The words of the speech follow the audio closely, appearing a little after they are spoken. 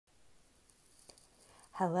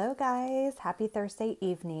Hello guys, happy Thursday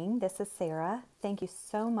evening. This is Sarah. Thank you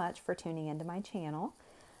so much for tuning into my channel.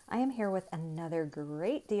 I am here with another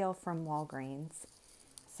great deal from Walgreens.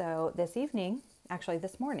 So this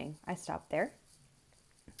morning, I stopped there.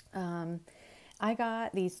 I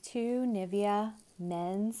got these two Nivea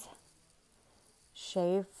men's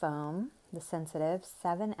shave foam, the sensitive,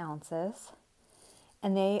 7 ounces.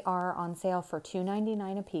 And they are on sale for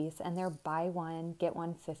 $2.99 a piece, and they're buy one, get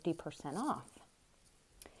one 50% off.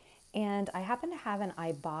 And I happen to have an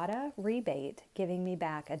Ibotta rebate giving me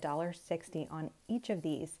back $1.60 on each of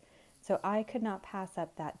these. So I could not pass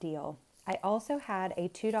up that deal. I also had a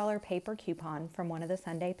 $2 paper coupon from one of the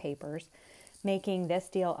Sunday papers, making this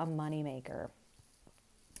deal a moneymaker.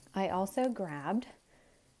 I also grabbed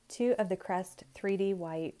 2 of the Crest 3D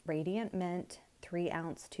White Radiant Mint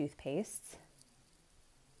 3-ounce toothpastes.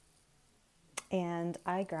 And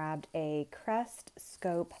I grabbed a Crest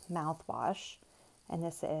Scope mouthwash. And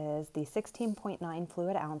this is the 16.9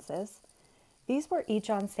 fluid ounces. These were each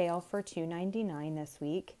on sale for $2.99 this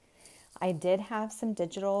week. I did have some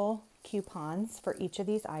digital coupons for each of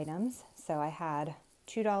these items. So I had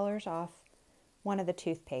 $2 off one of the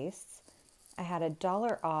toothpastes. I had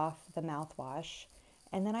 $1 off the mouthwash.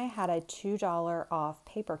 And then I had a $2 off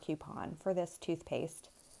paper coupon for this toothpaste.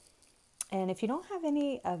 And if you don't have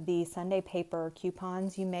any of the Sunday paper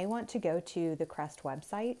coupons, you may want to go to the Crest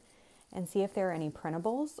website and see if there are any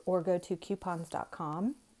printables, or go to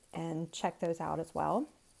coupons.com and check those out as well.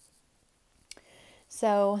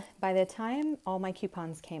 So by the time all my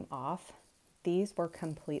coupons came off, these were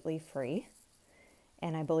completely free,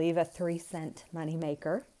 and I believe a 3-cent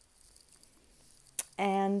moneymaker.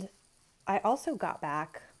 And I also got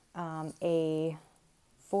back a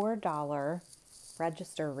 $4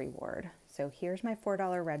 register reward. So here's my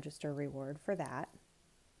 $4 register reward for that.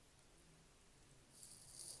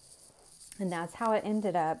 And that's how it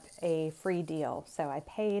ended up a free deal. So I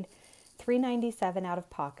paid $3.97 out of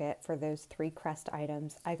pocket for those 3 Crest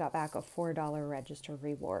items. I got back a $4 register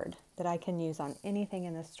reward that I can use on anything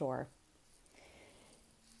in the store.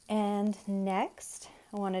 And next,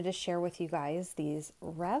 I wanted to share with you guys these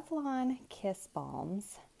Revlon Kiss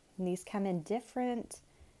Balms. And these come in different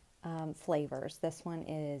flavors. This one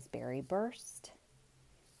is Berry Burst.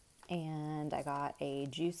 And I got a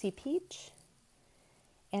Juicy Peach.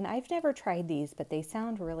 And I've never tried these, but they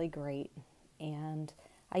sound really great. And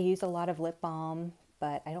I use a lot of lip balm,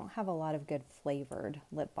 but I don't have a lot of good flavored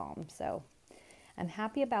lip balm. So I'm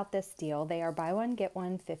happy about this deal. They are buy one, get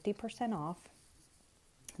one 50% off.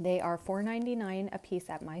 They are $4.99 a piece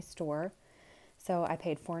at my store. So I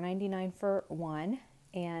paid $4.99 for one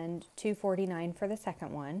and $2.49 for the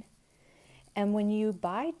second one. And when you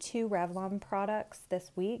buy 2 Revlon products this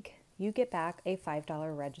week, you get back a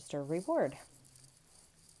 $5 register reward.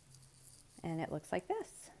 And it looks like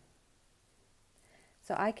this.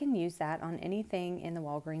 So I can use that on anything in the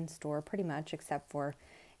Walgreens store pretty much, except for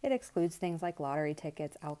it excludes things like lottery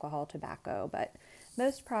tickets, alcohol, tobacco, but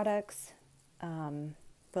most products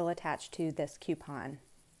will attach to this coupon.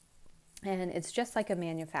 And it's just like a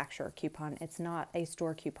manufacturer coupon. It's not a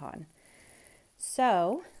store coupon.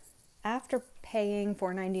 So after paying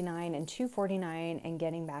 $4.99 and $2.49 and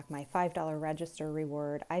getting back my $5 register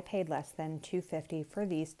reward, I paid less than $2.50 for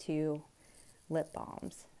these 2 lip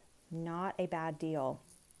balms. Not a bad deal.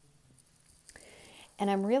 And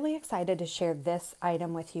I'm really excited to share this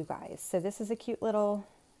item with you guys. So this is a cute little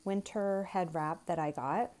winter head wrap that I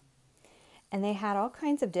got. And they had all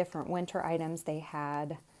kinds of different winter items. They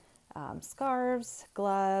had scarves,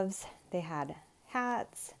 gloves, they had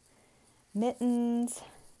hats, mittens,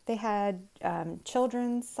 they had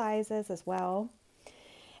children's sizes as well.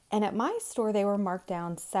 And at my store, they were marked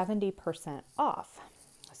down 70% off.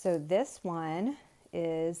 So this one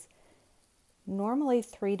is normally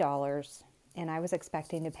 $3, and I was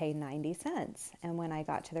expecting to pay 90 cents. And when I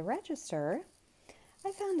got to the register,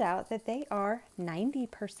 I found out that they are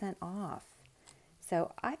 90% off.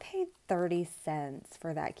 So I paid 30 cents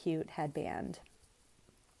for that cute headband.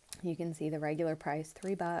 You can see the regular price,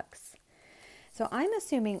 $3. So I'm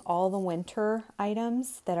assuming all the winter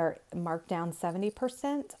items that are marked down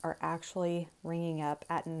 70% are actually ringing up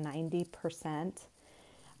at 90%.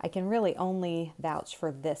 I can really only vouch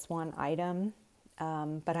for this one item,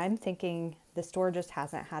 but I'm thinking the store just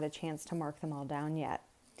hasn't had a chance to mark them all down yet.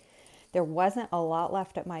 There wasn't a lot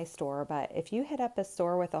left at my store, but if you hit up a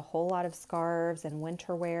store with a whole lot of scarves and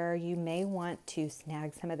winter wear, you may want to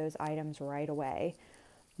snag some of those items right away.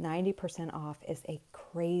 90% off is a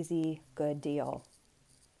crazy good deal.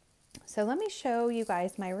 So let me show you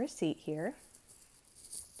guys my receipt here,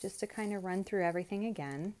 just to kind of run through everything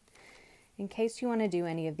again. In case you want to do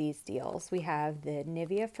any of these deals, we have the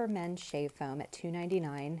Nivea for Men Shave Foam at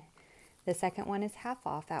 $2.99. The second one is half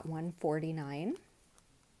off at $1.49.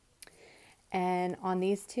 And on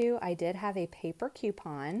these two, I did have a paper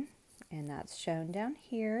coupon, and that's shown down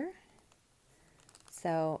here.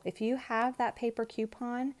 So if you have that paper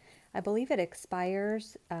coupon, I believe it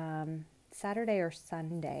expires Saturday or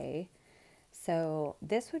Sunday. So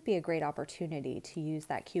this would be a great opportunity to use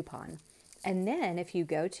that coupon. And then if you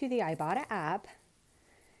go to the Ibotta app,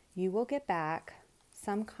 you will get back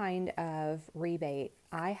some kind of rebate.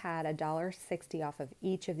 I had $1.60 off of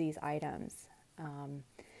each of these items. I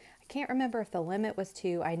can't remember if the limit was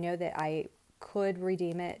 2. I know that I could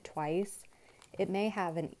redeem it twice. It may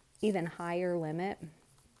have an even higher limit,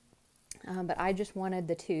 but I just wanted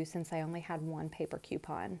the 2 since I only had one paper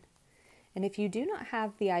coupon. And if you do not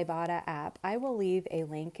have the Ibotta app, I will leave a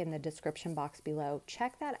link in the description box below.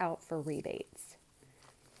 Check that out for rebates.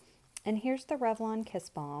 And here's the Revlon Kiss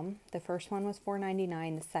Balm. The first one was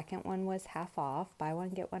 $4.99. The second one was half off. Buy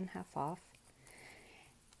one, get one half off.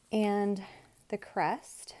 And the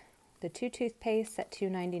Crest, the 2 toothpastes at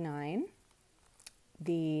 $2.99.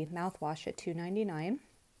 The mouthwash at $2.99.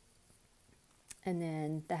 And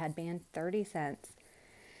then the headband, 30 cents.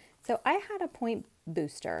 So I had a point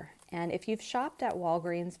booster, and if you've shopped at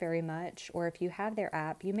Walgreens very much, or if you have their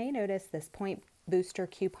app, you may notice this point booster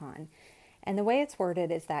coupon. And the way it's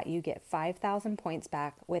worded is that you get 5,000 points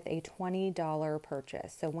back with a $20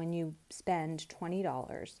 purchase. So when you spend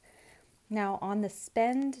 $20. Now on the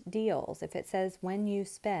spend deals, if it says when you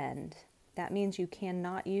spend, that means you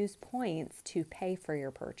cannot use points to pay for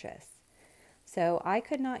your purchase. So I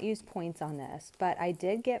could not use points on this, but I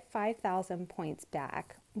did get 5,000 points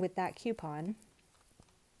back with that coupon.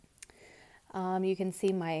 You can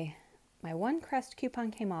see my one Crest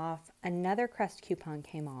coupon came off, another Crest coupon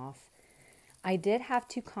came off. I did have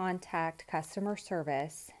to contact customer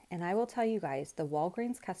service, and I will tell you guys, the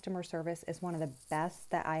Walgreens customer service is one of the best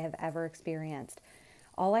that I have ever experienced.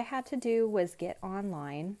 All I had to do was get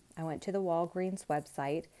online. I went to the Walgreens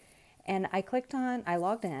website, and I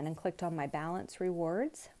logged in and clicked on my balance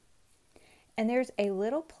rewards. And there's a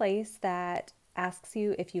little place that asks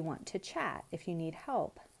you if you want to chat, if you need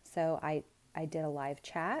help. So I did a live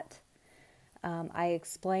chat. I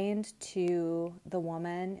explained to the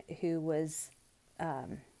woman who was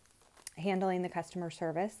handling the customer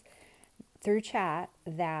service through chat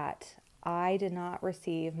that I did not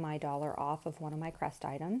receive my $1 off of one of my Crest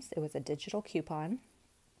items. It was a digital coupon.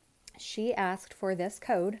 She asked for this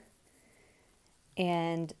code.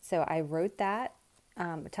 And so I wrote that,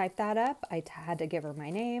 typed that up. I had to give her my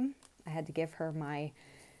name. I had to give her my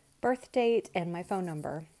birth date and my phone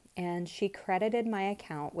number. And she credited my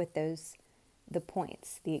account with the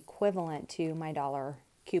points, the equivalent to my $1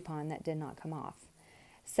 coupon that did not come off.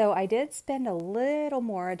 So I did spend a little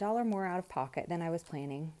more, $1 more out of pocket than I was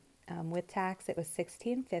planning. With tax, it was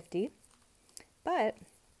 $16.50. But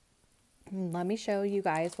let me show you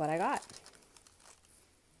guys what I got.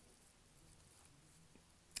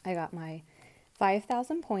 I got my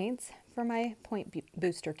 5,000 points for my point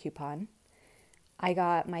booster coupon. I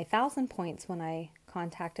got my 1,000 points when I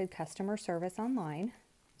contacted customer service online.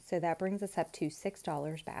 So that brings us up to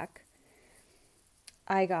 $6 back.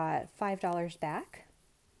 I got $5 back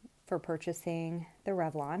for purchasing the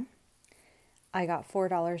Revlon. I got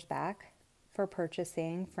 $4 back for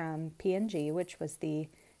purchasing from P&G, which was the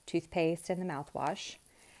toothpaste and the mouthwash.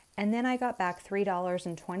 And then I got back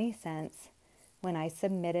 $3.20 when I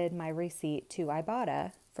submitted my receipt to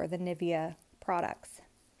Ibotta for the Nivea products.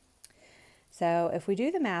 So if we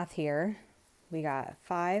do the math here, we got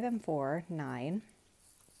 5 and 4, 9.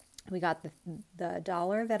 We got the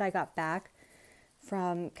 $1 that I got back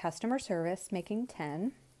from customer service, making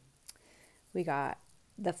 10. We got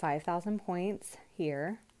the 5,000 points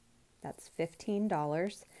here. That's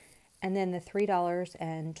 $15. And then the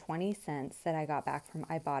 $3.20 that I got back from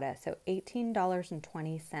Ibotta. So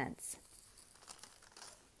 $18.20.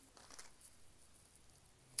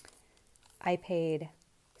 I paid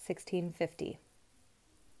 $16.50.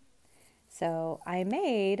 So I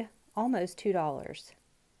made almost $2.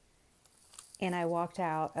 And I walked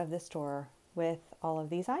out of the store with all of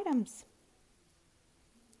these items.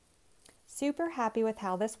 Super happy with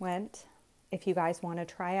how this went. If you guys want to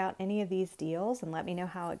try out any of these deals and let me know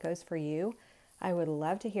how it goes for you, I would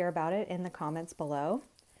love to hear about it in the comments below.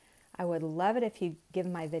 I would love it if you give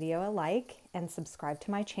my video a like and subscribe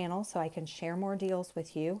to my channel so I can share more deals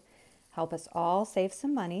with you. Help us all save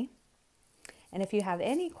some money. And if you have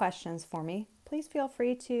any questions for me, please feel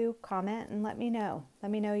free to comment and let me know.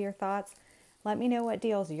 Let me know your thoughts. Let me know what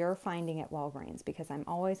deals you're finding at Walgreens because I'm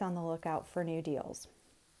always on the lookout for new deals.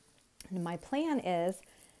 And my plan is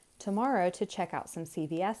tomorrow to check out some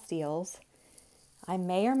CVS deals. I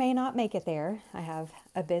may or may not make it there. I have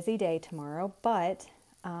a busy day tomorrow, but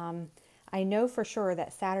I know for sure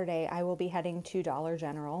that Saturday I will be heading to Dollar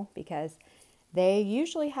General because they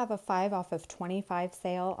usually have a 5 off of 25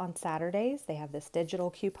 sale on Saturdays. They have this digital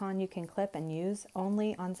coupon you can clip and use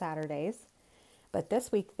only on Saturdays. But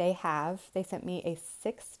this week they sent me a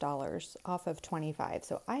 $6 off of 25.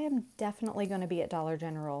 So I am definitely going to be at Dollar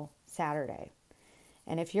General Saturday.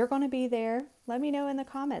 And if you're going to be there, let me know in the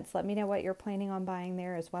comments. Let me know what you're planning on buying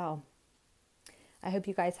there as well. I hope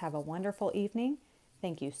you guys have a wonderful evening.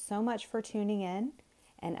 Thank you so much for tuning in.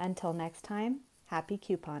 And until next time, happy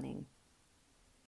couponing.